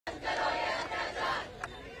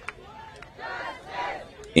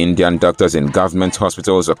Indian doctors in government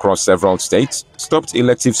hospitals across several states stopped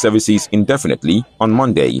elective services indefinitely on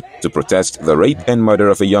Monday to protest the rape and murder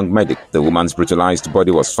of a young medic. The woman's brutalized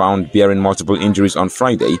body was found bearing multiple injuries on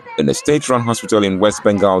Friday in a state-run hospital in West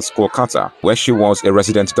Bengal's Kolkata, where she was a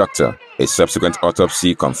resident doctor. A subsequent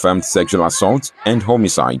autopsy confirmed sexual assault and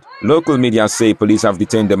homicide. Local media say police have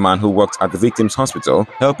detained a man who worked at the victim's hospital,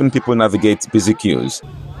 helping people navigate busy queues.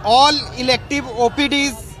 All elective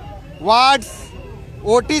OPDs, wards,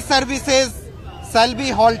 OT services shall be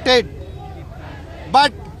halted,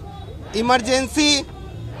 but emergency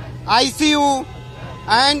ICU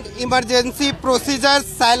and emergency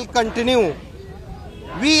procedures shall continue.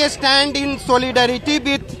 We stand in solidarity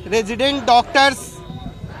with resident doctors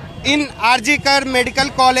in RG Kar Medical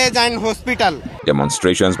College and Hospital.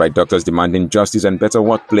 Demonstrations by doctors demanding justice and better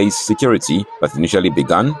workplace security that initially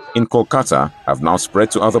began in Kolkata have now spread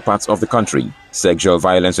to other parts of the country. Sexual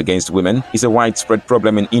violence against women is a widespread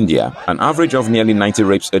problem in India. An average of nearly 90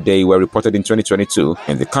 rapes a day were reported in 2022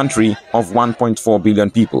 in the country of 1.4 billion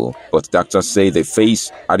people. But doctors say they face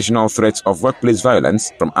additional threats of workplace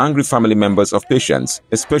violence from angry family members of patients,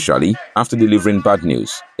 especially after delivering bad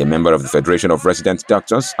news. A member of the Federation of Resident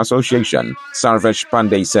Doctors Association, Sarvesh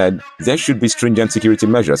Pandey, said there should be stringent security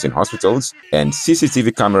measures in hospitals and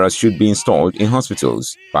CCTV cameras should be installed in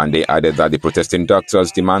hospitals. Pandey added that the protesting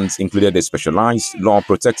doctors' demands included a specialized law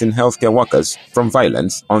protecting healthcare workers from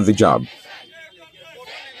violence on the job.